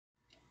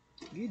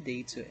Good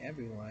day to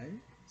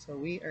everyone. So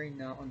we are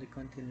now on the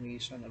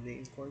continuation of the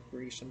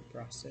incorporation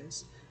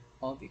process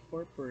of a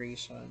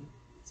corporation,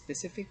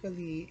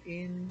 specifically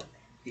in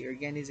the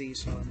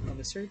organization of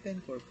a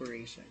certain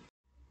corporation.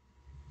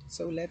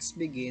 So let's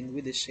begin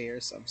with the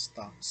shares of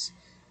stocks.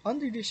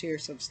 Under the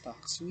shares of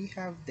stocks, we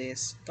have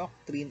this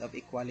doctrine of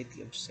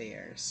equality of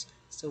shares.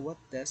 So what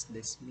does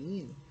this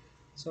mean?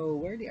 So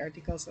where the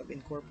articles of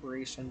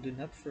incorporation do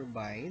not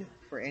provide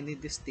for any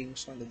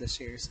distinction of the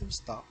shares of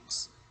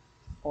stocks,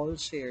 all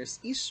shares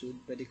issued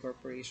by the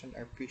corporation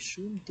are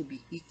presumed to be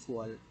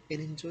equal and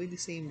enjoy the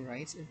same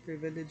rights and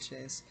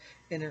privileges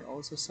and are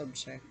also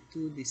subject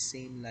to the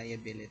same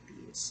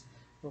liabilities.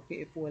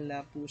 Okay, if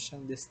wala po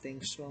siyang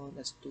distinction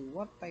as to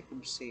what type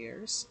of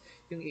shares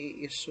yung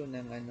i-issue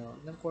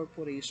ng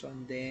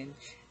corporation, then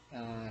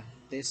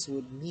this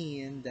would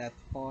mean that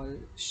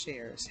all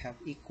shares have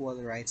equal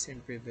rights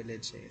and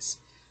privileges.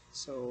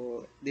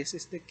 So, this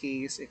is the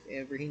case if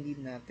ever hindi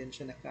natin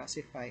siya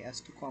na-classify as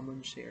to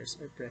common shares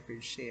or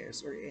preferred shares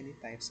or any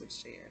types of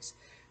shares.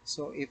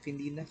 So, if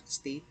hindi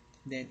na-state,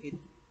 then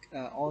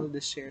all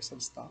the shares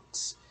of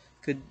stocks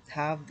could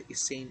have the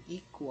same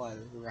equal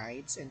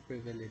rights and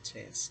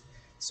privileges.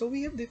 So,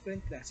 we have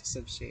different classes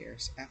of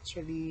shares.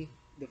 Actually,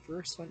 the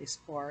first one is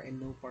par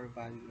and no par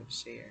value of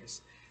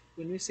shares.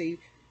 When we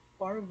say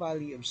par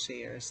value of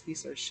shares,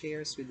 these are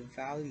shares with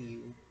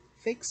value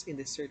fixed in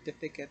the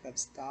certificate of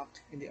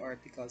stock in the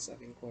articles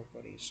of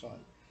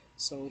incorporation.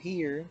 So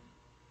here,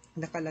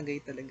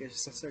 nakalagay talaga siya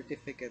sa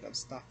certificate of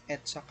stock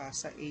at saka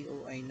sa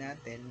AOI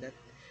natin that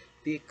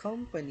the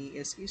company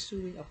is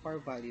issuing a par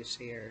value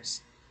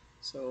shares.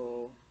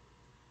 So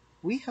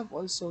we have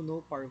also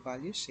no par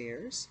value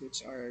shares,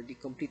 which are the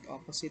complete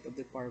opposite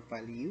of the par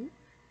value.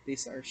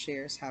 These are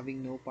shares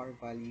having no par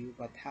value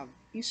but have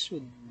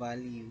issued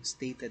value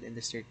stated in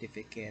the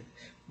certificate.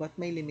 But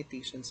may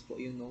limitations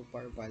po yung no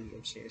par value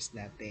of shares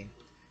natin.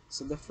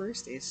 So the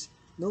first is,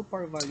 no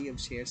par value of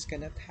shares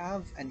cannot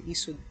have an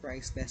issued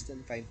price less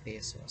than 5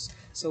 pesos.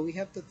 So we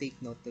have to take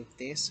note of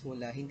this.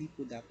 Hindi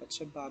po dapat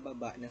siya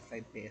bababa ng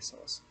 5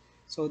 pesos.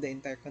 So the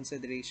entire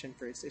consideration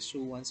for its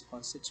issuance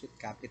constitute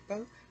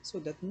capital so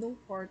that no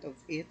part of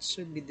it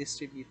should be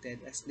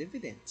distributed as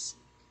dividends.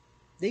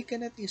 They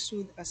cannot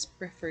issue as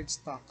preferred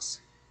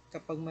stocks.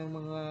 Kapag may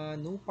mga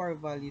no par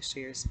value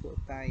shares po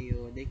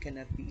tayo, they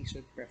cannot be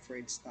issued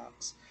preferred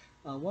stocks.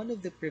 One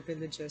of the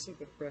privileges of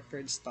a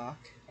preferred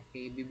stock,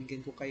 okay,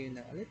 bibigyan ko kayo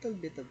ng a little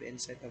bit of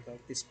insight about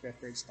this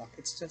preferred stock.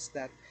 It's just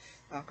that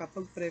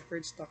kapag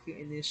preferred stock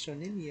yung inisyo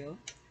ninyo,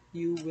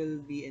 you will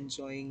be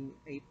enjoying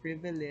a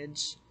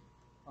privilege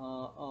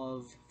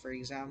of, for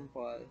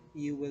example,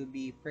 you will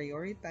be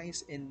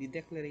prioritized in the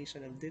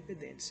declaration of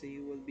dividends. So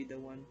you will be the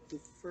one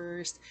to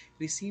first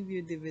receive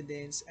your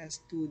dividends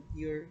as to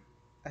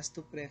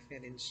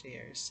preference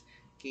shares.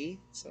 Okay?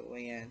 So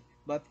ayan.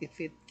 But if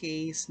it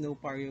case no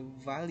par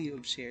value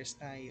of shares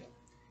tayo,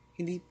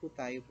 hindi po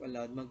tayo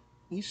allowed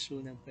mag-issue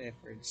ng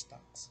preferred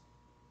stocks.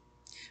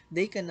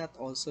 They cannot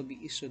also be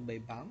issued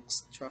by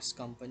banks, trust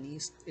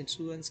companies,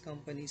 insurance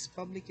companies,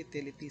 public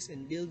utilities,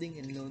 and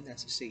building and loan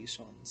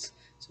associations.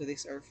 So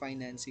these are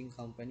financing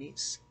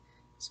companies.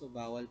 So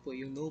bawal po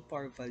yung no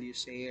par value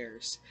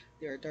shares.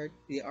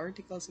 The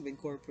articles of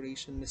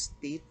incorporation must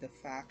state the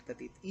fact that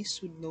it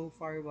issued no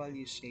par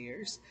value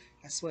shares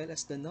as well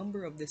as the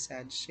number of the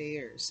said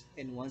shares.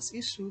 And once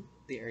issued,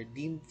 they are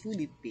deemed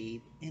fully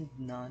paid and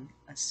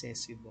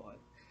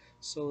non-accessible.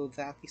 So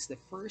that is the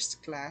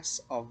first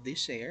class of the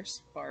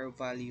shares, par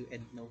value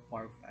and no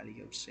par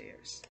value of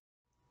shares.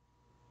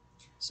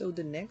 So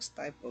the next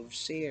type of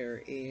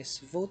share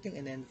is voting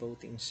and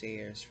non-voting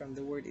shares. From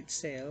the word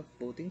itself,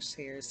 voting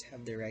shares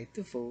have the right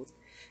to vote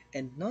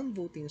and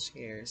non-voting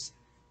shares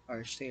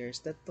are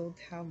shares that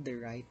don't have the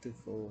right to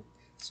vote.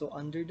 So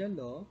under the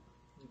law,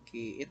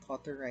 okay, it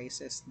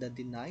authorizes the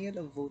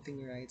denial of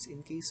voting rights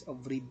in case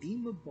of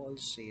redeemable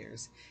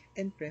shares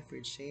and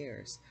preferred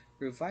shares,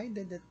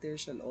 provided that there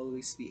shall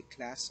always be a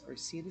class or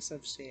series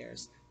of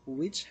shares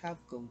which have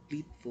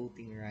complete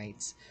voting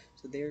rights.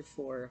 So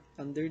therefore,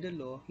 under the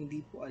law, hindi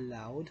po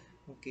allowed,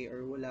 okay,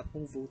 or wala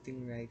pong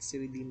voting rights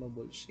si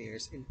redeemable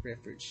shares and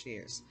preferred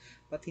shares.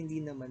 But hindi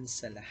naman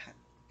sa lahat.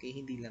 Okay,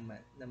 hindi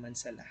naman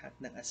sa lahat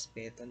ng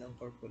aspeto ng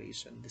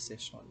corporation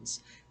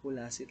decisions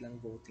wala silang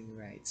voting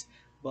rights.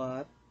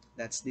 But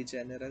that's the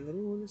general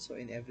rule. So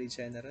in every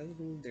general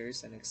rule,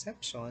 there's an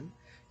exception.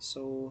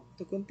 So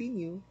to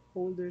continue,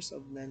 holders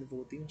of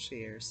non-voting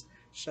shares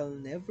shall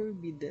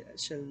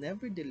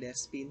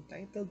nevertheless be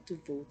entitled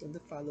to vote on the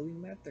following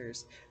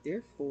matters.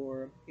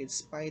 Therefore, in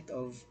spite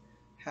of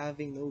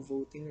having no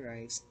voting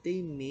rights,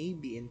 they may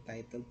be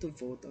entitled to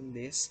vote on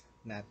these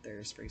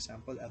matters. For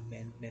example,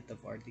 amendment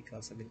of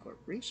articles of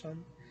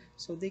incorporation,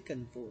 so they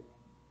can vote.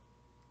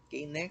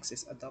 Okay, next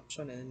is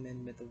adoption and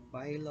amendment of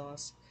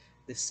bylaws,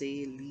 the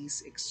sale,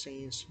 lease,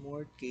 exchange,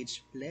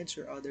 mortgage, pledge,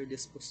 or other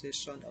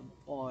disposition of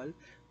all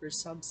or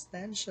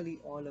substantially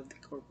all of the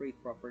corporate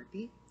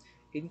property,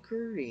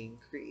 incurring,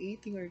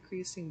 creating, or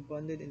increasing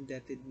bonded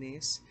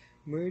indebtedness,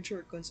 merger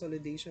or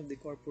consolidation of the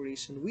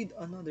corporation with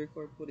another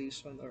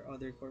corporation or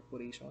other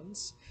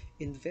corporations,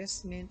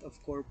 investment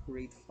of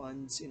corporate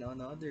funds in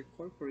another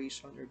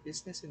corporation or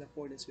business in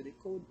accordance with the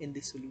code, and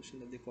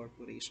dissolution of the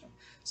corporation.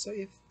 So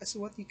if as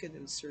what you can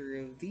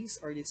observe, these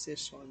are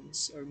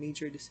decisions or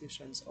major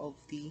decisions of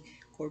the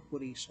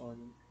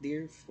corporation.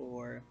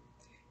 Therefore,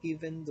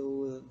 even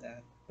though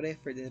that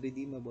preferred and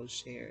redeemable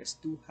shares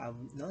do have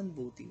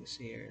non-voting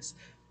shares,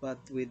 but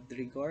with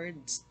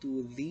regards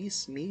to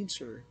these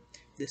major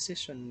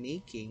decision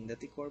making that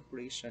the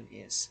corporation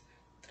is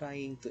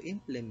trying to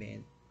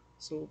implement,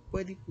 so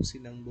pwede po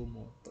silang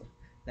bumoto.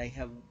 They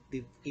have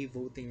a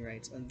voting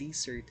rights on these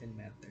certain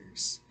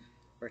matters,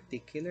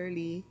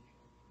 particularly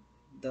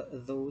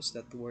those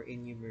that were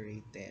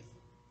enumerated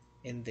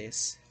in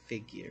this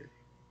figure.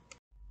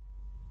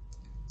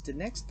 The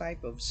next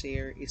type of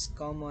share is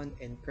common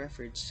and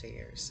preferred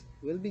shares.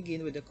 We'll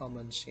begin with the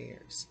common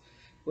shares.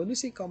 When we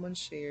say common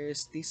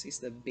shares, this is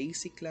the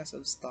basic class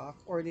of stock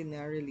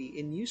ordinarily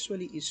and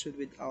usually issued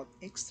without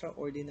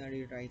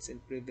extraordinary rights and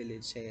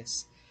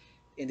privileges,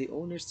 and the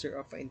owners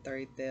thereof are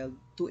entitled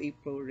to a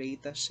pro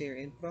rata share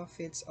in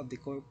profits of the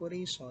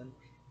corporation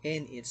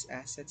and its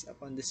assets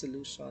upon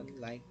dissolution,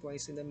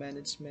 likewise in the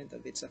management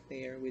of its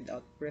affair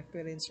without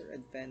preference or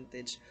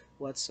advantage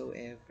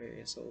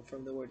whatsoever. So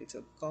from the word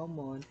itself,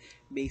 common,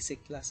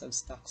 basic class of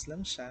stocks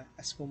lang siya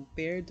as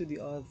compared to the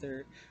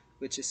other,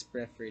 which is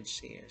preferred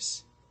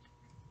shares.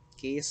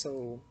 Okay,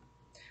 so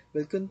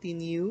we'll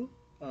continue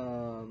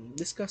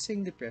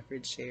discussing the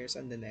preferred shares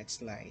on the next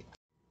slide.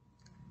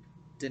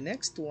 The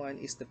next one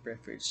is the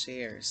preferred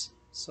shares.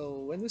 So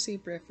when we say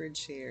preferred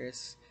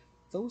shares,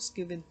 those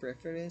given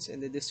preference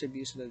in the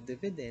distribution of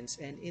dividends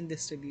and in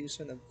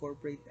distribution of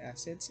corporate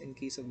assets in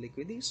case of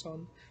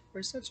liquidation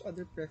or such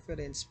other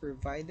preference,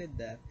 provided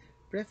that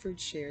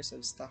preferred shares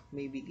of stock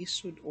may be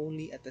issued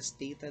only at a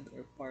stated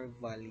or par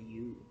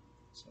value.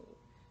 So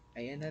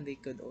ayan na, they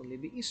could only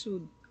be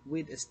issued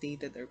with a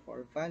stated or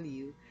par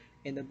value,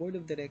 and the board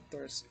of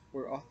directors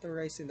were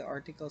authorized in the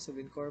articles of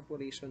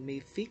incorporation may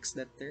fix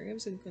the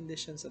terms and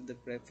conditions of the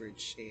preferred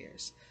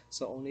shares.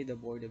 So only the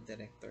board of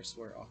directors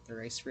were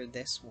authorized for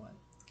this one.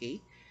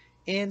 Okay?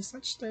 And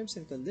such terms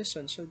and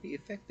conditions shall be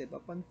effective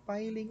upon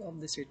filing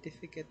of the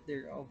certificate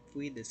thereof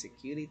with the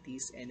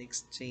Securities and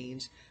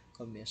Exchange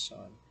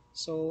Commission.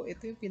 So,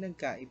 ito yung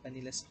pinagkaiba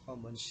nila sa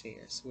common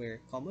shares,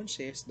 where common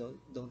shares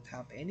don't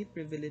have any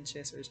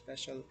privileges or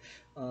special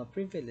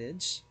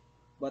privilege.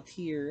 But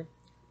here,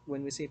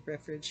 when we say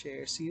preferred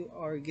shares, you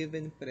are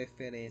given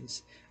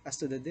preference as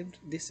to the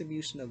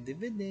distribution of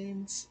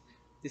dividends,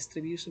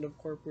 distribution of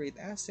corporate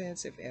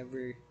assets if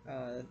ever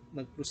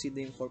nag-proceed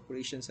na yung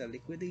corporation sa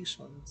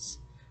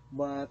liquidations.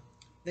 But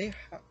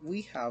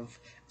we have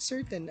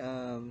certain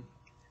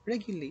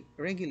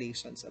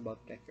regulations about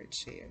preferred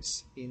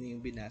shares. Yun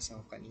yung binasa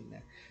ko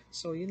kanina.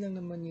 So, yun lang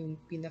naman yung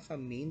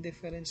pinaka-main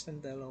difference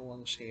ng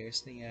dalawang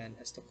shares na yan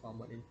as to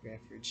common and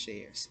preferred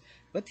shares.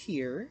 But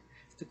here,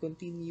 to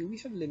continue,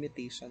 we have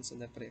limitations on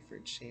the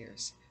preferred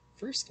shares.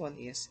 First one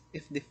is,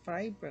 if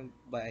deprived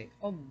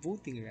of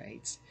voting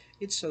rights,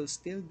 it shall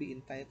still be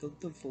entitled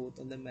to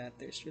vote on the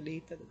matters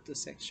related to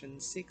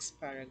Section 6,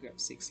 Paragraph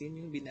 6. Yun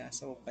yung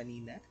binasa ko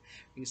kanina.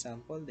 For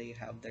example, they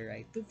have the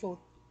right to vote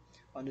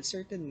on a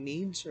certain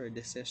major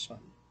decision,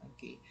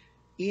 okay,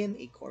 in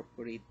a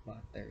corporate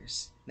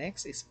matters.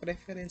 Next is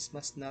preference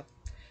must not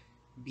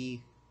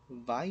be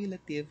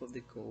violative of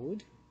the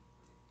code.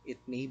 It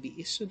may be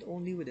issued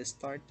only with a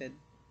started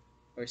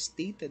or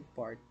stated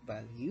part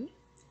value,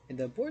 and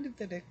the board of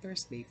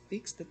directors may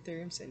fix the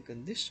terms and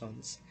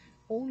conditions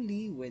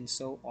only when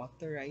so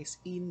authorized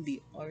in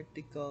the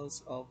articles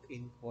of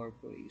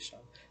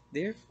incorporation.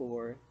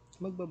 Therefore,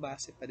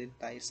 magbabase pa din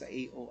tayo sa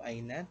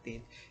AOI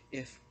natin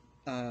if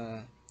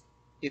uh,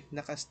 if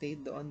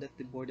naka-state doon that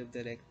the board of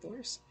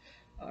directors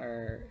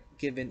are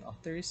given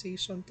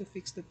authorization to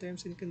fix the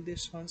terms and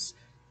conditions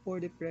for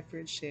the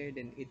preferred share,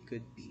 then it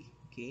could be.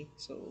 Okay?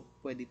 So,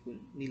 pwede po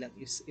nilang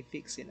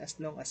i-fix in as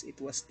long as it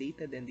was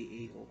stated in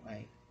the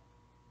AOI.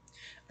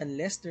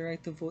 Unless the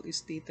right to vote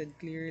is stated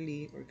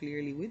clearly or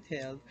clearly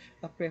withheld,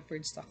 a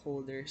preferred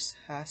stockholder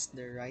has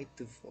the right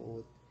to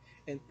vote.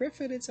 And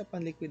preference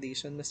upon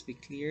liquidation must be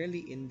clearly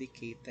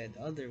indicated,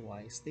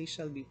 otherwise they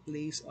shall be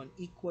placed on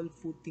equal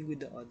footing with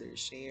the other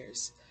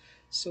shares.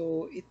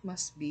 So it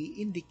must be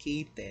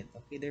indicated,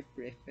 okay, their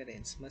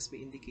preference must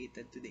be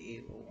indicated to the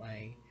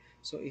AOI.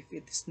 So if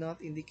it is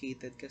not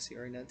indicated kasi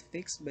or not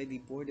fixed by the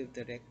board of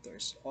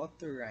directors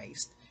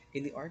authorized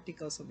in the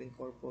articles of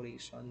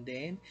incorporation,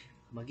 then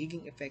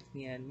magiging effect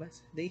niyan,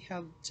 they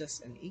have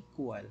just an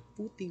equal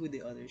footing with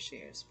the other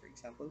shares. For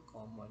example,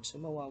 common. So,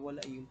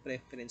 mawawala yung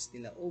preference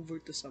nila over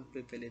to some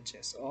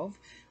privileges of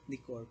the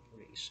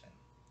corporation.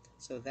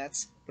 So,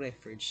 that's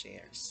preferred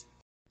shares.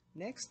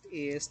 Next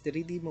is the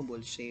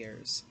redeemable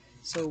shares.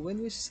 So, when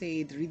we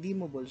say the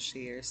redeemable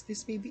shares,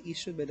 this may be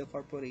issued by the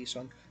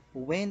corporation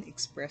when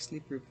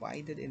expressly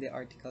provided in the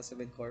articles of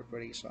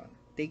incorporation.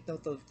 Take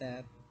note of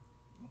that.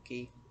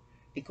 Okay,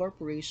 a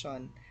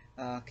corporation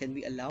can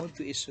be allowed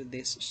to issue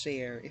this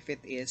share if it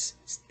is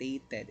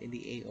stated in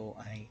the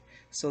AOI.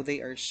 So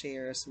they are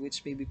shares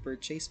which may be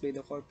purchased by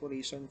the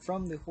corporation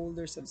from the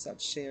holders of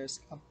such shares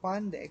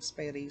upon the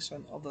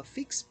expiration of a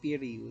fixed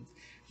period,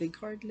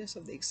 regardless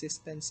of the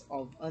existence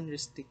of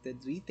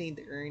unrestricted retained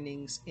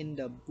earnings in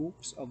the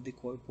books of the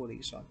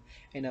corporation,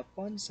 and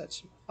upon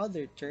such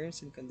other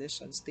terms and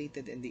conditions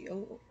stated in the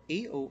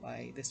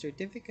AOI, the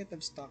certificate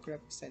of stock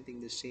representing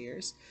the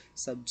shares,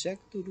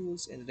 subject to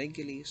rules and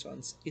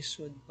regulations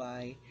issued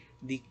by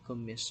the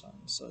commission.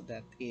 So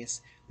that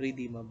is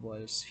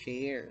redeemable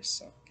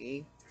shares.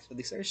 Okay, so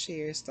these are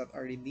shares that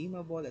are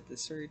redeemable at a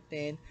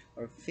certain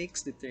or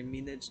fixed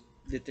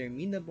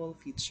determinable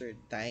future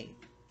time.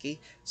 Okay,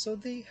 so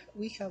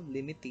we have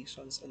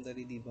limitations on the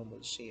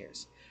redeemable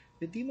shares.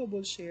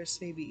 Redeemable shares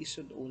may be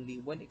issued only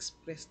when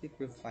expressly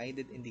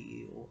provided in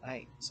the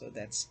AOI. So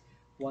that's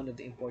one of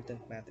the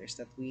important matters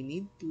that we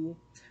need to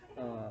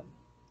um,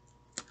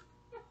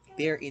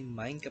 bear in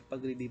mind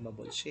kapag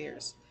redeemable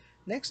shares.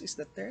 Next is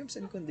the terms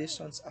and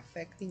conditions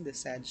affecting the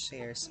said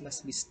shares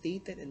must be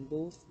stated in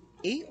both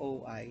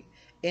AOI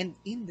and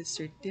in the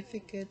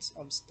certificates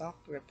of stock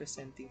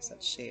representing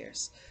such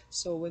shares.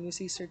 So when we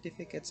say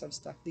certificates of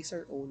stock, these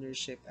are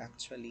ownership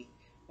actually.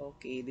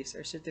 Okay, these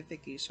are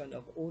certification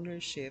of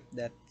ownership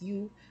that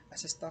you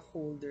as a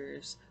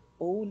stockholders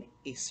own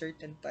a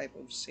certain type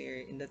of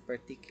share in that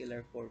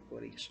particular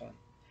corporation.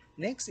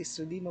 Next is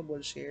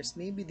redeemable shares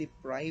may be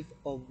deprived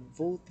of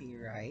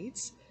voting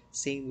rights,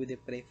 same with the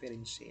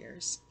preference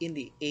shares, in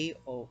the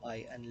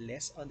AOI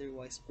unless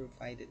otherwise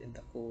provided in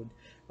the code.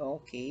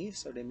 Okay,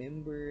 so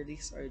remember,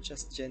 these are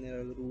just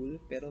general rule,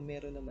 pero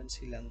meron naman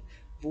silang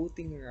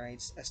voting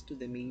rights as to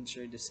the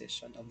major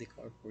decision of the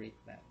corporate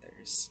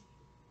matters.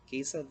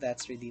 Okay, so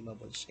that's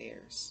redeemable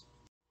shares.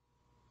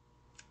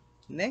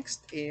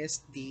 Next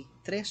is the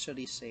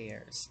treasury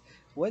shares.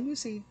 When we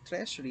say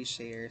treasury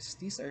shares,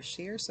 these are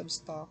shares of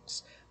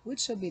stocks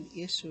which have been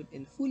issued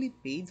and fully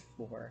paid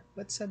for,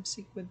 but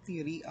subsequently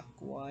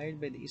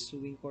reacquired by the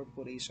issuing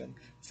corporation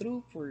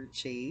through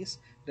purchase,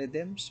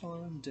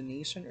 redemption,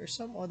 donation, or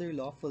some other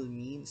lawful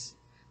means.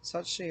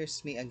 Such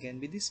shares may again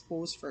be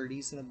disposed for a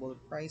reasonable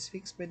price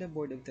fixed by the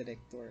board of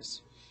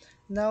directors.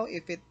 Now,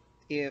 if it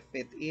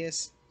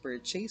is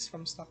purchased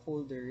from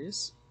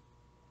stockholders,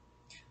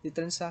 the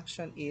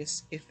transaction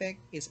is effect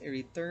is a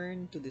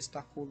return to the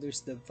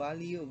stockholders the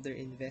value of their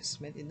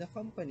investment in the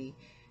company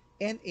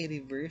and a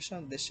reversion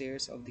of the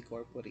shares of the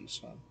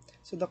corporation.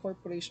 So the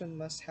corporation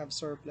must have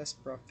surplus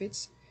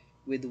profits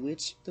with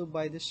which to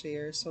buy the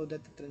shares so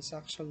that the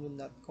transaction will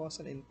not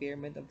cause an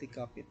impairment of the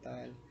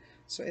capital.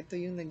 So ito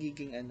yung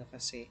nagiging ano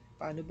kasi,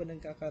 paano ba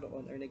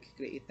nagkakaroon or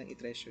nag-create ng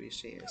treasury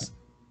shares?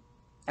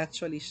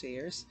 Actually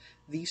shares,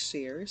 these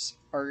shares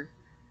are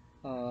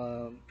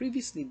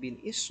previously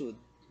been issued.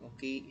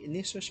 Okay,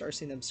 in-issue siya or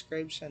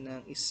sinubscribe siya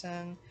ng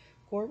isang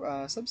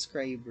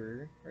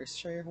subscriber or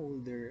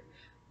shareholder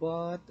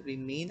but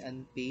remain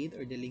unpaid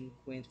or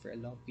delinquent for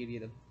a long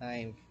period of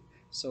time.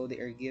 So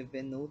they are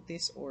given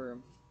notice or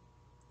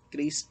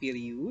grace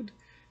period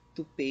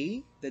to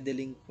pay the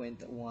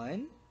delinquent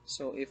one.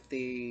 So if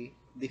they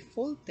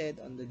defaulted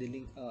on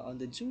on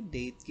the due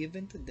date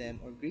given to them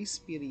or grace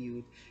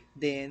period,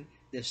 then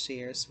the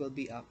shares will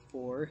be up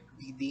for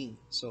bidding.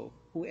 So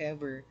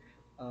whoever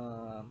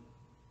um,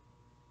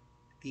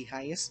 the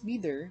highest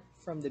bidder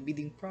from the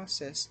bidding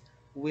process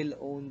will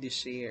own the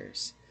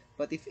shares.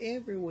 But if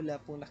ever wala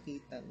pong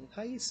nakitang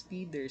highest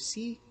bidder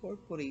si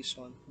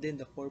corporation, then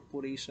the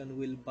corporation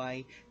will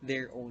buy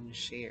their own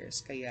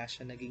shares. Kaya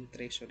siya naging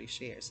treasury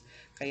shares.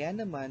 Kaya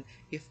naman,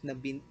 if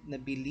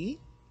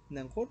nabili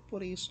ng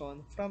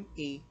corporation from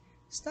a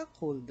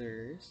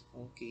stockholders,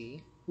 okay,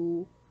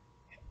 who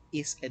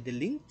is a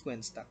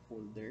delinquent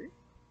stockholder,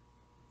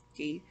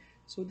 okay?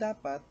 So,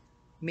 dapat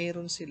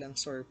meron silang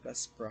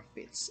surplus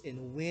profits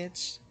in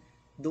which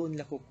doon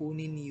la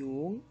kukunin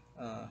yung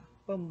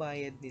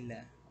pambayad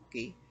nila.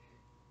 Okay?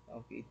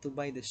 Okay, to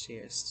buy the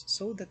shares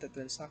so that the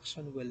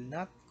transaction will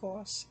not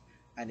cause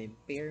an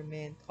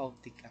impairment of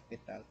the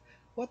capital.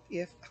 What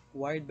if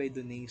acquired by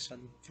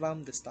donation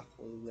from the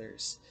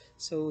stockholders?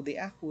 So the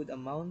act would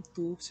amount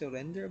to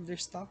surrender of their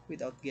stock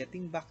without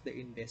getting back their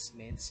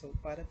investment. So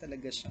para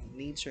talaga siyang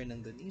nature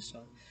ng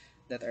donation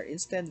that are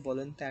instead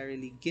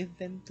voluntarily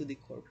given to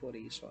the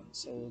corporation.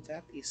 So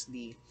that is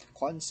the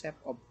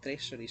concept of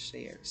treasury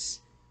shares.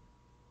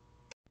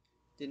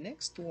 The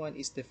next one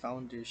is the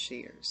founder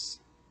shares.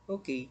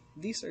 Okay,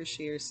 these are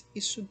shares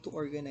issued to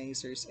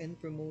organizers and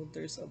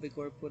promoters of a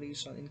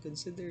corporation in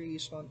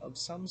consideration of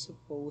some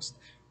supposed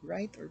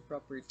right or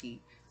property.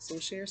 So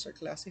shares are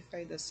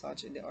classified as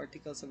such in the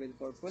articles of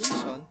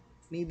incorporation,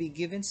 may be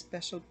given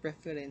special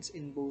preference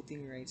in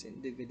voting rights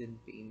and dividend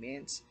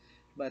payments.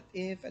 But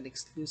if an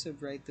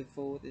exclusive right to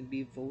vote and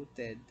be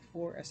voted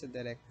for as a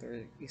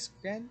director is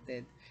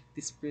granted,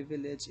 this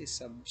privilege is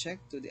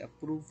subject to the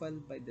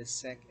approval by the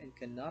SEC and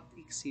cannot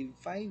exceed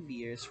 5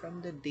 years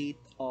from the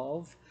date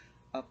of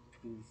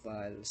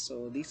approval.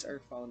 So, these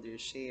are founder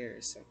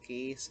shares,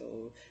 okay?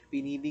 So,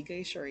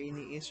 binibigay siya or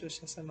ini-issue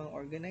siya sa mga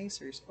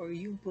organizers or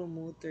yung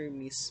promoter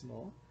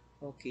mismo,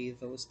 okay?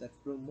 Those that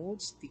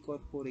promotes the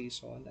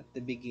corporation at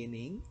the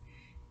beginning,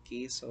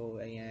 okay?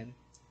 So, ayan.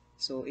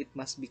 So, it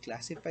must be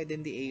classified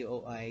in the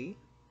AOI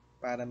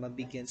para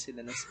mabigyan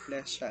sila ng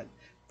special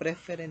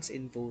preference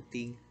in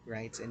voting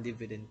rights and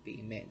dividend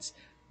payments.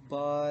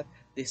 But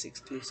this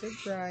exclusive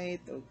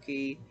right,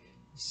 okay,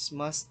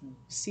 must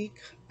seek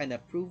an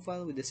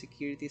approval with the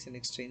Securities and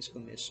Exchange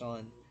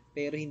Commission.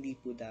 Pero hindi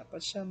po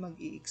dapat siya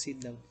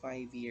mag-i-exceed ng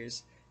 5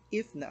 years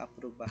if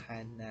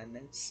naaprubahan na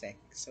ng SEC.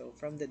 So,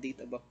 from the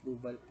date of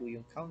approval po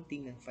yung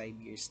counting ng 5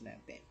 years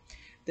natin.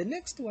 The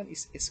next one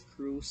is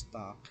escrow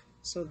stock.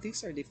 So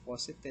these are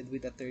deposited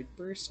with a third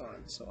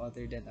person, so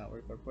other than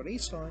our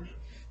corporation.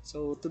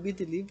 So to be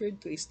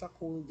delivered to a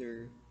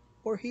stockholder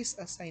or his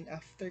assigned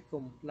after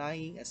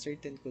complying a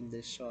certain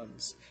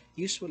conditions,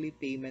 usually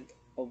payment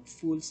of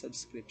full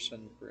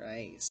subscription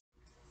price.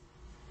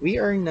 We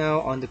are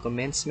now on the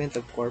commencement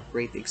of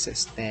corporate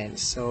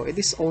existence. So it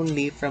is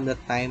only from the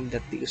time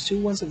that the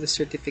issuance of the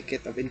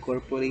certificate of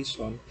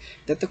incorporation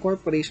that the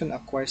corporation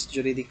acquires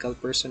juridical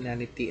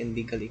personality and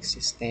legal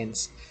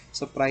existence.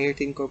 So prior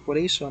to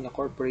incorporation, a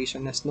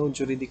corporation has no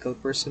juridical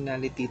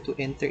personality to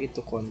enter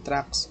into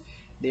contracts.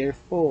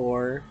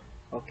 Therefore,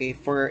 okay,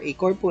 for a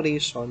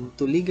corporation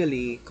to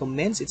legally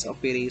commence its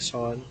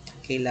operation,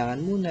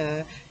 kailangan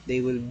muna they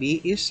will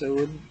be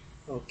issued,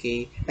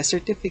 okay, a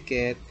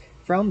certificate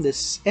from the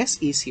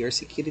SEC or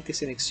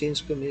Securities and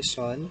Exchange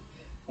Commission,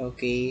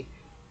 okay,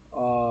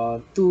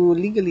 to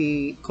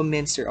legally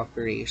commence their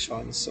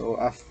operation. So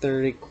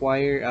after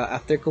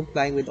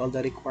complying with all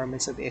the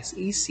requirements of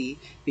SEC,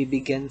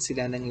 bibigyan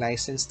sila ng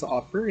license to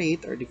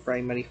operate or the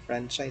primary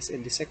franchise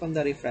and the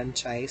secondary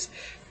franchise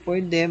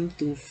for them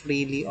to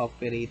freely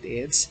operate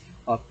its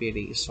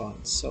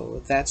operations.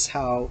 So that's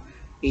how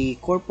a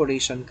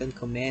corporation can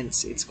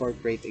commence its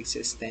corporate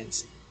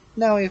existence.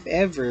 Now, if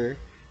ever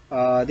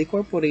the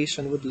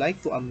corporation would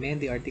like to amend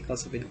the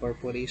articles of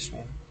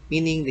incorporation,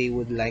 meaning they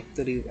would like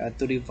to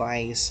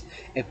revise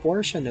a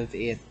portion of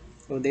it.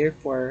 So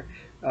therefore,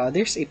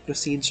 there's a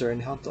procedure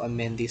on how to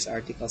amend these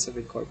articles of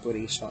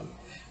incorporation.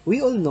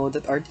 We all know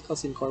that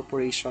articles of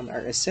incorporation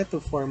are a set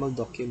of formal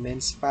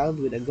documents filed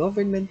with a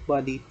government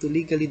body to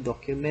legally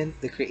document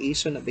the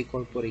creation of a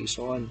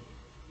corporation.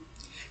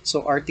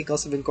 So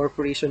articles of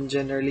incorporation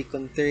generally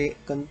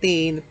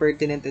contain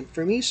pertinent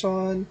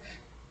information,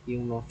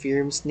 yung mga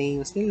firms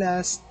names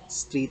nila,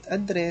 street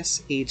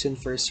address, agent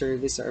for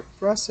service or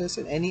process,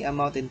 and any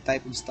amount and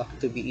type of stock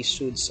to be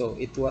issued. So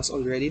it was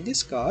already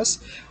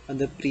discussed on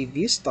the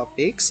previous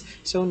topics.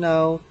 So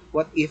now,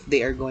 what if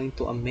they are going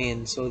to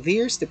amend? So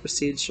there's the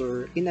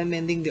procedure in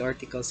amending the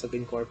articles of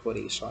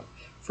incorporation.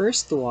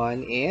 First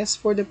one is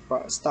for the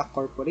stock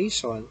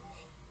corporation.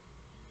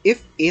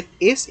 If it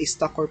is a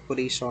stock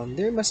corporation,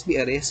 there must be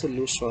a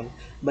resolution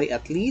by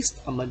at least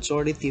a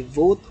majority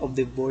vote of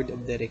the board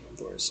of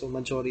directors. So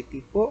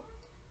majority po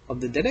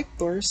of the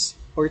directors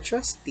or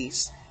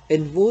trustees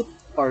and vote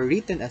or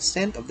written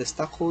assent of the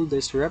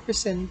stockholders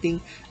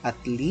representing at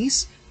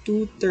least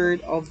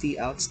two-thirds of the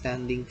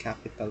outstanding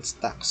capital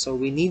stock. So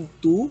we need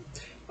two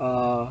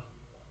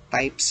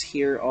types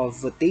here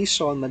of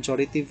votation,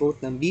 majority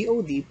vote ng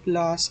BOD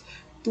plus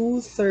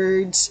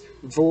two-thirds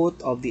vote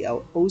of the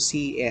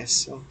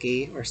OCS,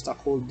 okay, or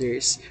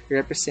stockholders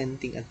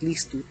representing at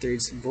least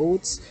two-thirds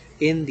votes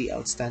in the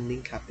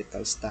outstanding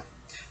capital stock.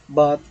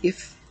 But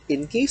if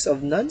in case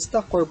of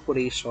non-stock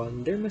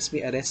corporation, there must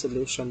be a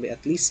resolution by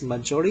at least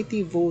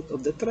majority vote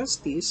of the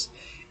trustees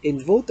and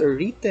vote or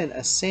written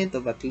assent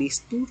of at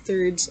least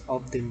two-thirds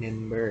of the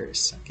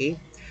members, okay?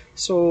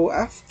 So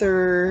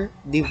after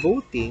the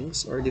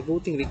votings or the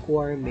voting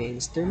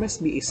requirements, there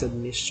must be a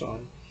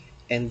submission.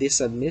 And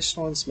these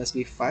submissions must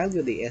be filed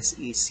with the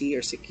SEC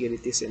or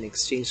Securities and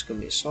Exchange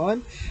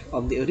Commission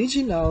of the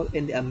original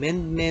and the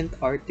amendment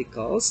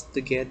articles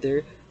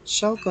together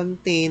shall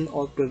contain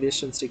all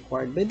provisions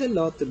required by the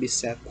law to be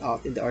set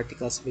out in the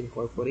Articles of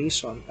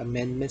Incorporation.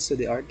 Amendments to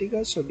the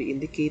articles shall be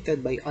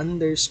indicated by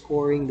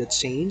underscoring the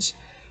change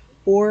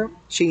or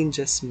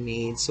changes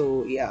made.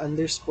 So,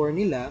 i-underscore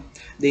nila,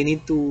 they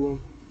need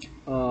to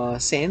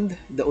send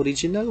the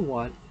original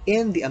one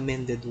and the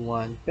amended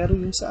one. Pero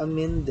yung sa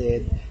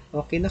amended,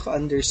 okay,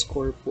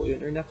 naka-underscore po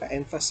yun or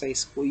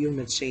naka-emphasize po yung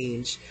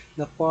na-change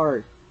na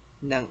part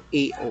ng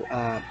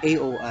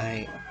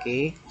AOI.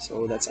 Okay?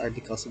 So, that's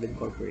Articles of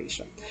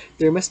Incorporation.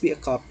 There must be a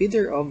copy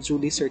thereof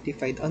duly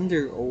certified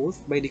under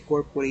oath by the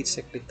corporate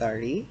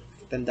secretary.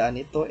 Tandaan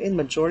ito, and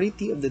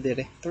majority of the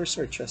directors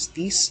or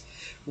trustees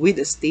with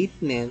a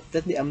statement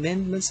that the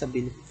amendments have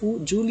been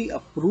duly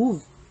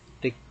approved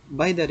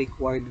by the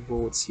required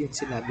votes. Yung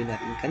sinabi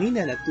natin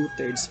kanina na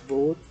two-thirds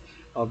vote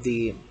of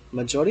the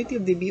majority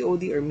of the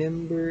BOD or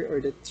member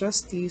or the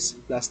trustees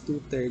plus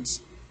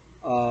two-thirds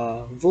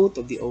vote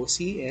of the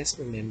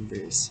OCS or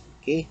members.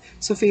 Okay,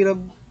 so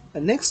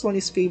next one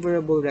is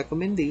favorable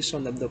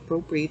recommendation of the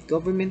appropriate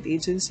government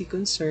agency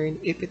concerned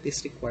if it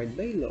is required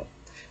by law.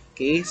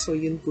 Okay, so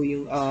yun po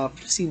yung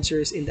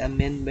procedures in the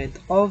amendment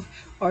of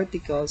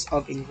Articles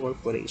of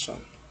Incorporation.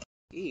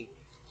 Okay.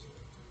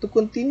 To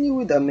continue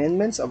with the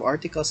amendments of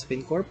Articles of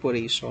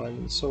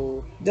Incorporation,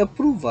 so the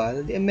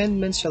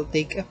amendments shall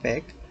take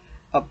effect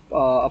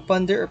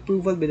upon their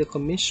approval by the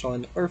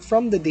Commission or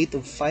from the date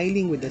of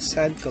filing with the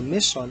said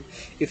Commission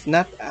if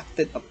not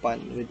acted upon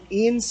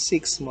within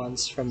 6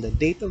 months from the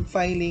date of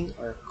filing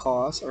or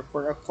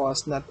for a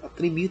cause not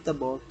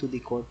attributable to the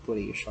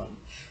corporation.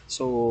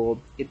 So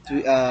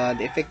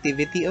the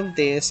effectivity of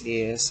this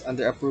is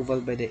under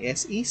approval by the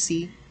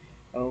SEC,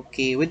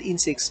 okay, within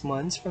 6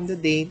 months from the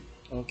date,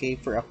 okay,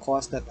 for a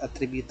cost not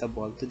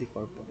attributable to the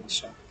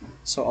corporation.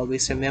 So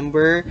always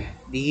remember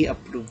the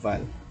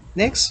approval.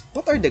 Next,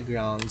 what are the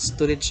grounds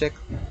to reject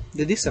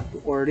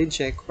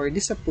or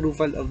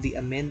disapproval of the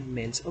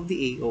amendments of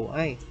the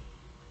AOI?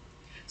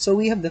 So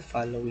we have the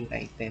following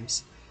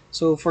items.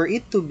 So for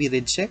it to be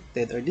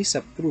rejected or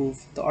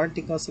disapproved, the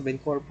articles of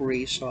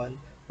incorporation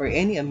or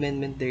any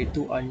amendment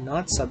thereto are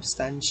not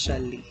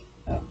substantially,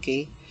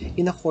 okay,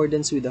 in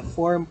accordance with the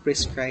form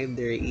prescribed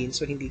therein.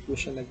 So hindi po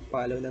siya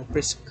nag-follow ng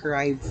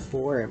prescribed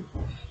form.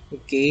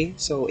 Okay,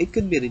 so it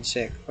could be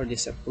rejected or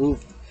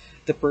disapproved.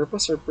 The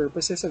purpose or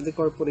purposes of the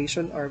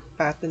corporation are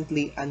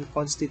patently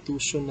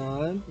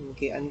unconstitutional,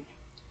 okay,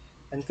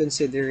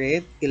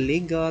 inconsiderate,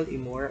 illegal,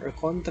 immoral, or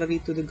contrary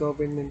to the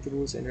government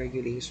rules and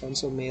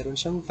regulations. So meron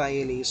siyang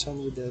violation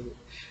with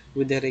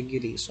the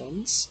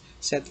regulations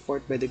set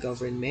forth by the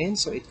government.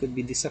 So it could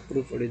be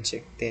disapproved or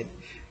rejected.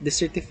 The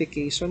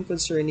certification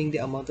concerning the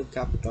amount of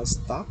capital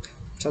stock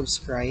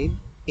subscribed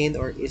in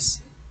or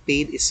is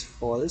paid is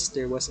false.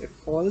 There was a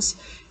false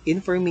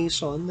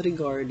information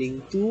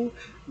regarding to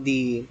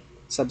the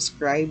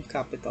subscribed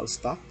capital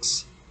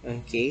stocks.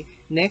 Okay.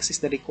 Next is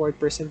the required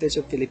percentage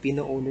of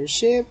Filipino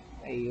ownership.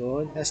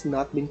 Ayun, has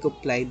not been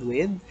complied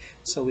with.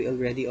 So we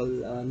already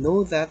all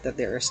know that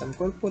there are some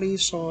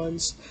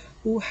corporations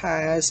who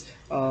has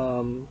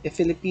a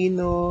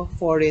Filipino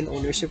foreign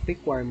ownership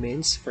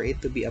requirements for it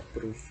to be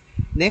approved.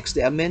 Next,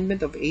 the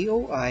amendment of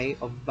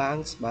AOI of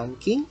banks,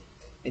 banking,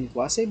 and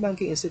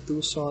quasi-banking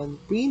institution,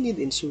 pre-need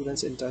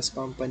insurance and trust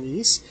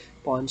companies,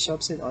 pawn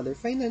shops, and other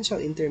financial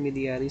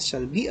intermediaries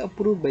shall be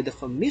approved by the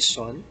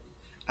Commission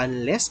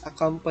unless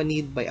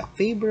accompanied by a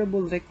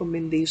favorable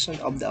recommendation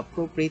of the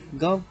appropriate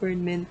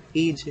government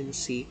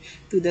agency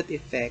to that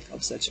effect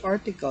of such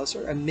articles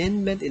or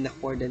amendment in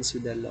accordance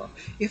with the law.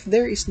 If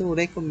there is no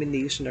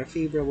recommendation or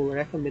favorable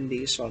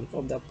recommendation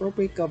of the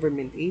appropriate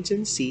government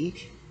agency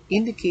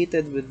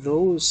indicated with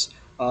those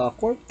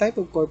type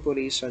of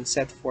corporation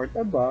set forth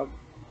above,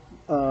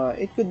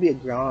 it could be a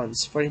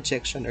grounds for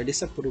rejection or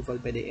disapproval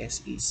by the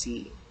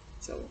SEC.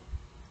 So,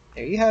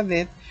 there you have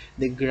it,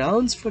 the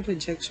grounds for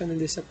rejection and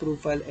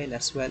disapproval and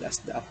as well as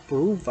the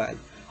approval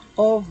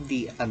of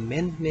the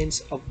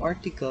amendments of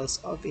Articles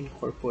of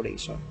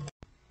Incorporation.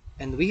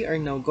 And we are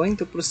now going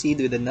to proceed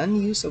with the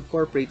non-use of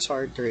corporate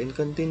charter and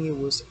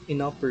continuous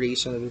in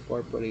operation of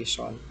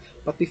incorporation.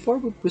 But before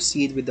we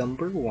proceed with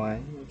number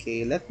 1,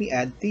 okay, let me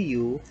add to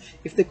you,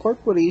 if the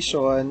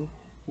corporation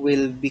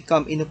will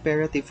become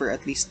inoperative for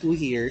at least 2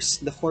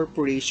 years, the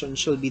corporation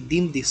shall be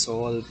deemed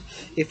dissolved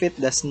if it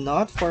does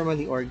not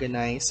formally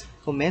organize,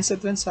 commence the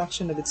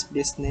transaction of its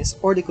business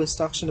or the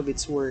construction of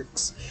its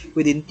works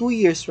within 2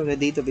 years from the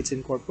date of its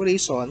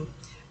incorporation,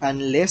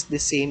 unless the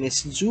same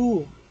is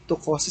due to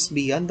causes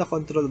beyond the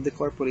control of the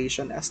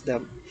corporation as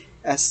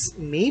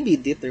may be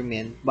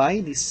determined by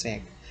the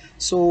SEC.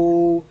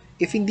 So,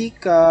 if hindi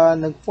ka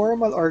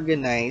nag-formal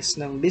organize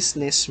ng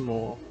business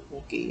mo,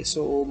 okay,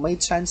 so may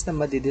chance na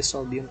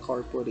madidissolve yung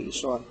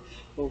corporation.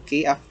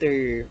 Okay,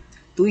 after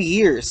 2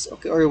 years,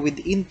 okay, or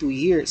within 2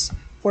 years.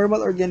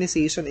 Formal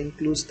organization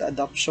includes the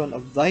adoption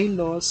of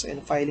bylaws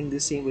and filing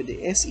the same with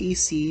the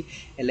SEC,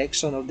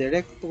 election of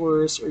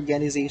directors,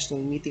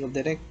 organizational meeting of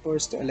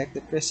directors to elect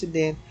the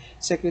president,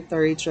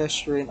 secretary,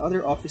 treasurer, and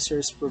other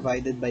officers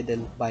provided by the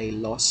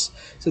bylaws.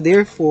 So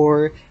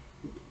therefore,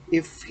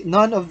 if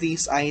none of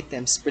these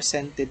items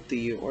presented to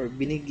you or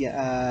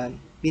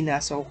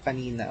binasa ko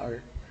kanina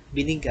or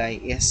binigay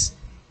is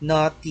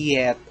not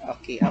yet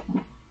okay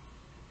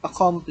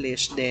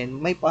accomplished, then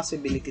may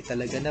possibility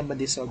talaga na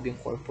ma-dissolve yung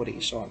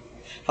corporation.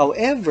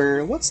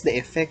 However, what's the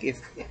effect if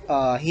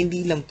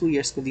hindi lang 2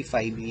 years kundi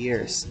 5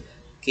 years?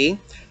 Okay?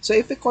 So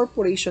if a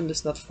corporation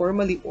does not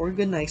formally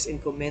organize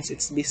and commence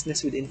its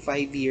business within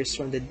 5 years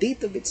from the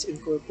date of its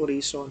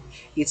incorporation,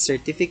 its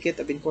certificate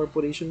of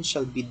incorporation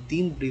shall be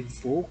deemed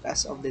revoked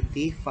as of the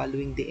day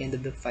following the end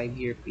of the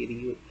 5-year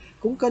period.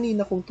 Kung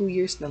kanina kung 2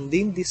 years nang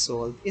deemed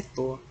dissolved,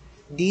 ito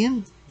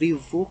deemed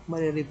revoke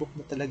na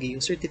talaga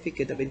yung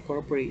certificate of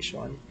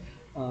incorporation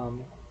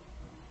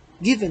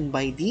given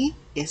by the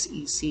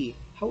SEC.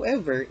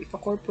 However, if a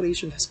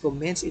corporation has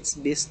commenced its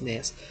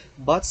business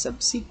but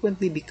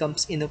subsequently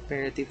becomes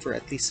inoperative for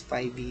at least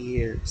 5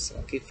 years,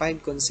 okay,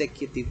 5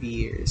 consecutive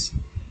years,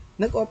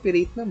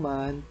 nag-operate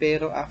naman,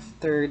 pero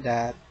after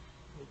that,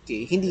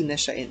 okay, hindi na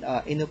siya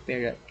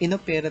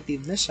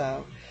inoperative na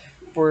siya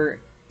for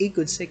a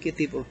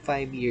consecutive of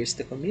 5 years,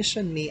 the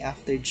Commission may,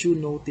 after due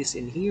notice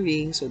and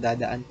hearing, so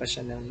dadaan pa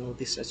siya ng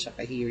notice at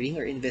saka hearing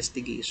or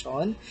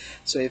investigation.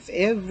 So if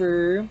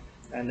ever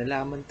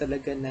nalaman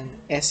talaga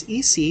ng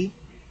SEC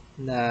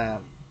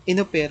na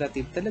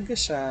inoperative talaga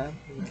siya,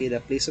 okay, the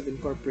place of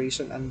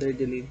incorporation under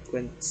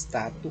delinquent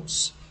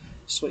status.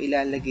 So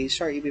ilalagay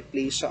siya or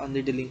i-place siya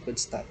under delinquent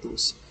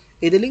status.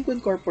 A delinquent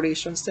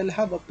corporation still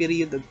have a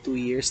period of 2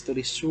 years to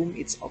resume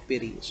its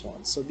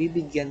operations. So,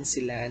 bibigyan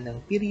sila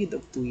ng period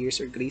of 2 years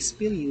or grace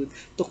period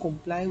to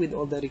comply with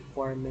all the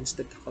requirements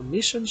that the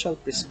Commission shall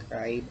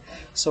prescribe.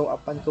 So,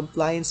 upon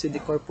compliance with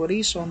the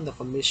corporation, the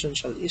Commission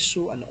shall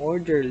issue an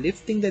order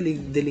lifting the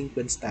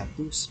delinquent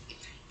status.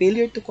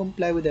 Failure to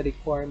comply with the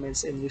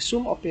requirements and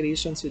resume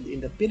operations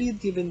within the period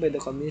given by the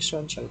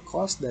Commission shall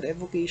cause the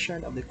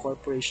revocation of the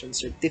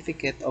corporation's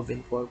certificate of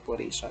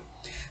incorporation.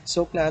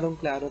 So,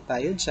 klarong-klaro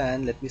tayo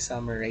dyan. Let me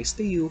summarize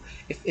to you.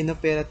 If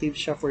inoperative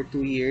siya for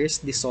 2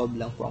 years, dissolve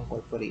lang po ang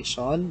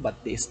corporation,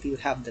 but they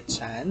still have the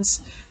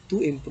chance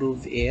to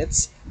improve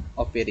its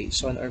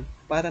operation or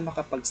para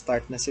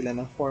makapag-start na sila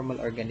ng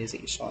formal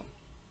organization.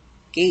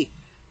 Okay.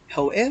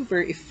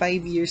 However, if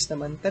 5 years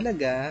naman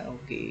talaga,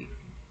 okay,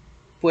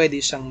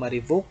 pwede siyang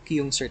ma-revoke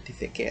yung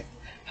certificate.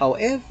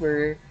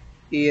 However,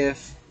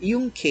 if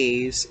yung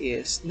case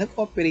is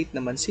nag-operate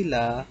naman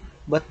sila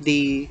but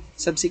they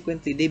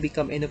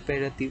become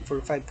inoperative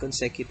for 5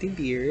 consecutive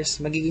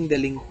years, magiging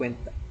delinquent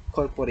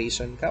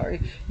corporation ka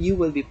or you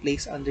will be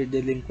placed under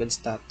delinquent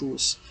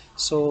status.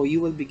 So,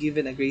 you will be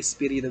given a grace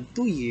period of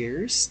 2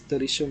 years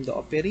to resume the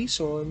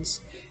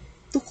operations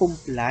to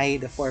comply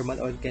the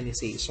formal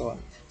organization.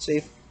 So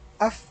if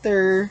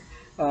after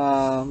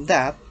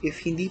that, if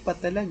hindi pa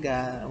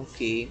talaga,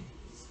 okay,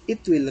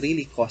 it will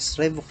really cause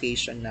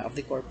revocation na of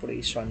the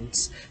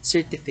corporation's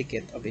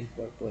certificate of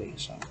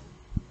incorporation.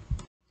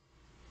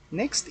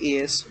 Next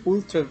is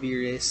ultra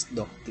vires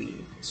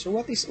doctrine. So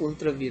what is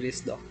ultra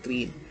vires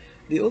doctrine?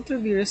 The ultra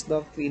vires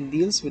doctrine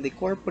deals with the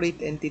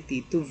corporate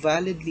entity to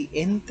validly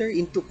enter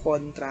into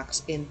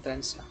contracts and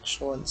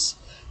transactions.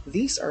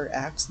 These are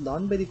acts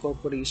done by the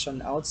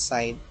corporation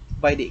outside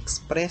by the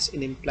express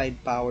and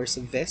implied powers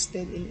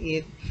vested in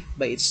it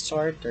by its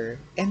charter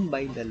and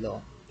by the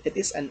law. It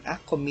is an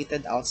act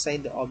committed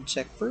outside the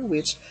object for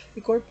which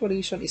the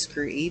corporation is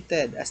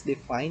created as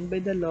defined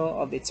by the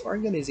law of its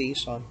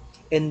organization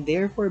and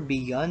therefore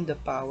beyond the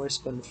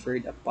powers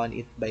conferred upon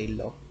it by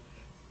law.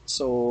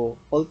 So,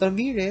 ultra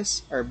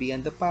vires, or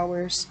beyond the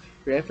powers,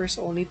 refers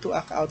only to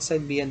act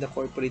outside beyond the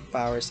corporate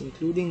powers,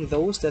 including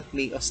those that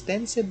may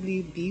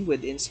ostensibly be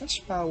within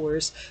such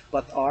powers,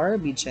 but are,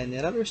 by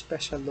general or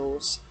special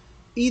laws,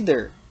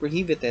 either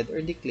prohibited or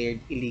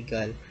declared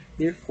illegal.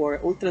 Therefore,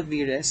 ultra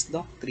vires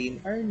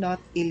doctrine are not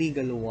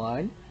illegal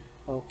one,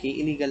 okay,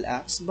 illegal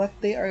acts, but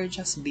they are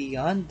just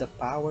beyond the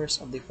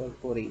powers of the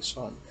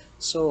corporation.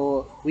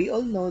 So, we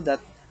all know that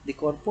the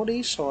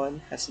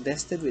corporation has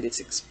vested with its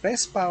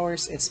express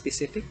powers and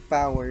specific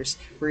powers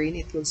wherein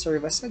it will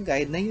serve as a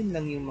guide na yun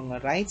lang yung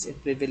mga rights and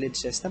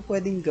privileges na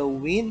pwedeng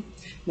gawin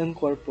ng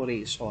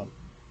corporation.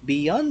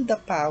 Beyond the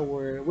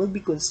power will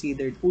be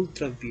considered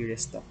ultra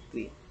vires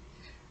doctrine.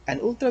 An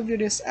ultra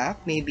vires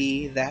act may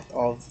be that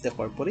of the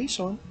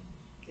corporation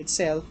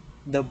itself,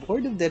 the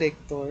board of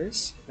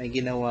directors may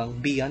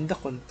ginawang beyond the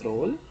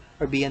control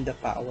or beyond the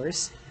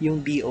powers,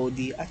 yung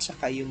BOD at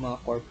saka yung mga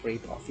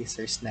corporate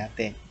officers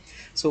natin.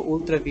 So,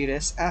 ultra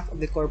vires act of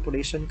the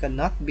corporation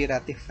cannot be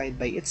ratified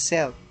by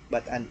itself,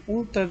 but an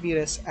ultra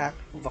vires act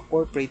of a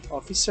corporate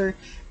officer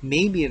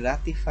may be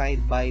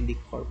ratified by the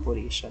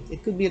corporation.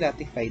 It could be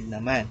ratified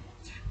naman.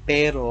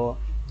 Pero,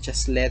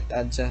 just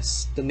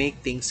to make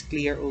things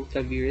clear,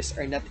 ultra vires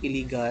are not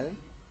illegal,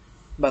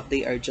 but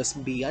they are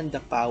just beyond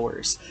the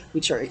powers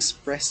which are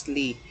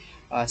expressly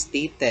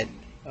stated,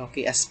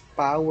 okay, as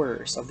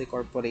powers of the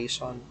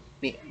corporation,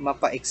 may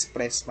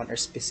mapa-express man or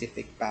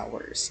specific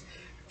powers.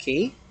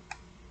 Okay,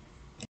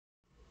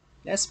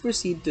 let's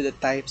proceed to the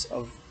types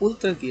of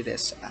ultra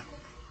vires act.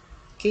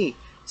 Okay,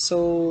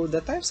 so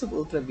the types of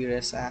ultra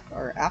vires act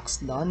are acts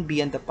done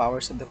beyond the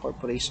powers of the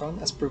corporation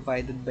as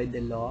provided by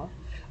the law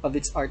of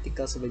its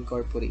articles of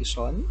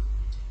incorporation.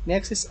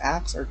 Next is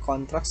acts or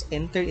contracts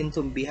entered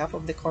into on behalf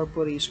of the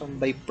corporation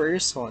by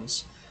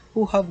persons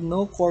who have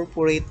no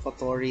corporate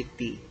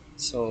authority.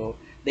 So,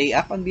 they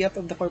act on behalf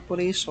of the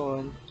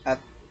corporation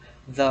at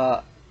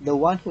the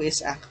one who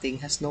is acting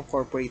has no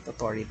corporate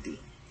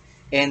authority.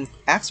 And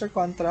acts or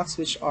contracts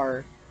which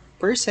are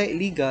per se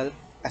illegal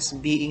as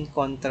being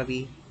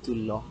contrary to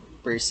law.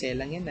 Per se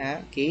lang yan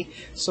okay?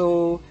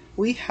 So,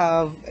 we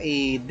have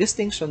a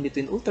distinction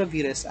between ultra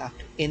vires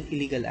act and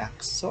illegal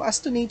acts. So, as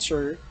to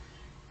nature,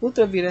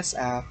 ultra vires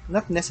act,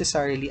 not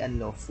necessarily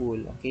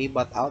unlawful, okay?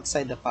 But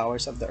outside the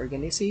powers of the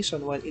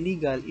organization, while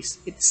illegal,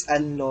 it's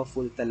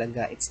unlawful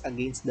talaga. It's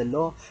against the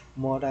law,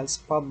 morals,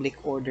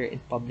 public order, and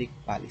public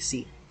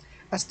policy.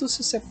 As to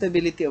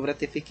susceptibility of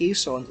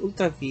ratification,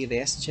 ultra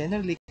vires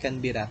generally can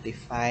be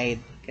ratified,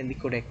 can be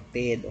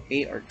corrected,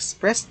 okay, or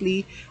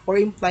expressly or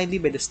impliedly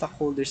by the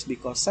stockholders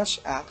because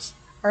such acts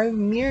are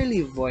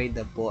merely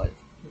voidable.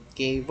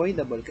 Okay,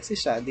 voidable kasi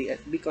siya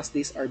because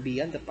these are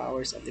beyond the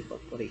powers of the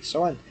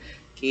corporation.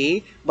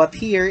 Okay, but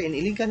here in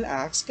illegal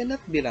acts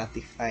cannot be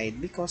ratified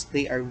because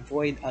they are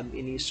void ab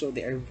initio.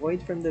 They are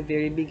void from the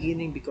very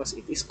beginning because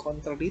it is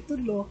contrary to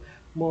law,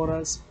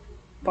 morals,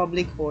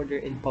 public order,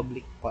 and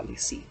public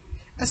policy.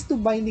 As to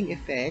binding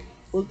effect,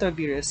 ultra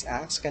vires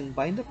acts can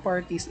bind the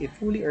parties if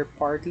fully or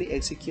partly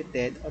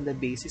executed on the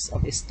basis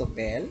of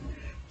estopel.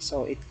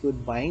 So it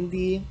could bind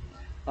the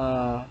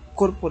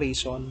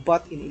corporation,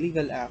 but in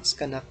illegal acts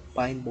cannot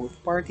bind both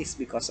parties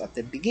because at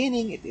the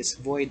beginning it is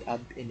void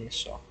ab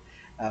initio.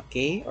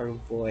 Okay, or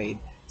void.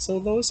 So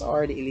those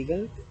are the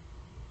illegal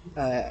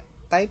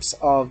types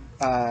of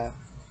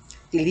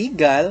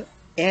illegal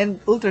and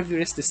ultra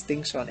vires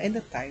distinction and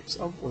the types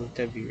of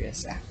ultra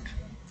vires act.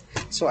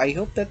 So I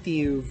hope that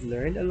you've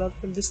learned a lot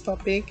from this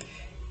topic,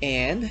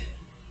 and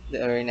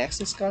our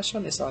next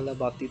discussion is all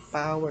about the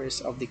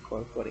powers of the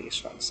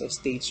corporation. So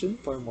stay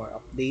tuned for more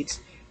updates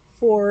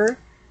for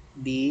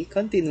the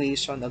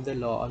continuation of the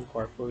law on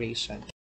corporation.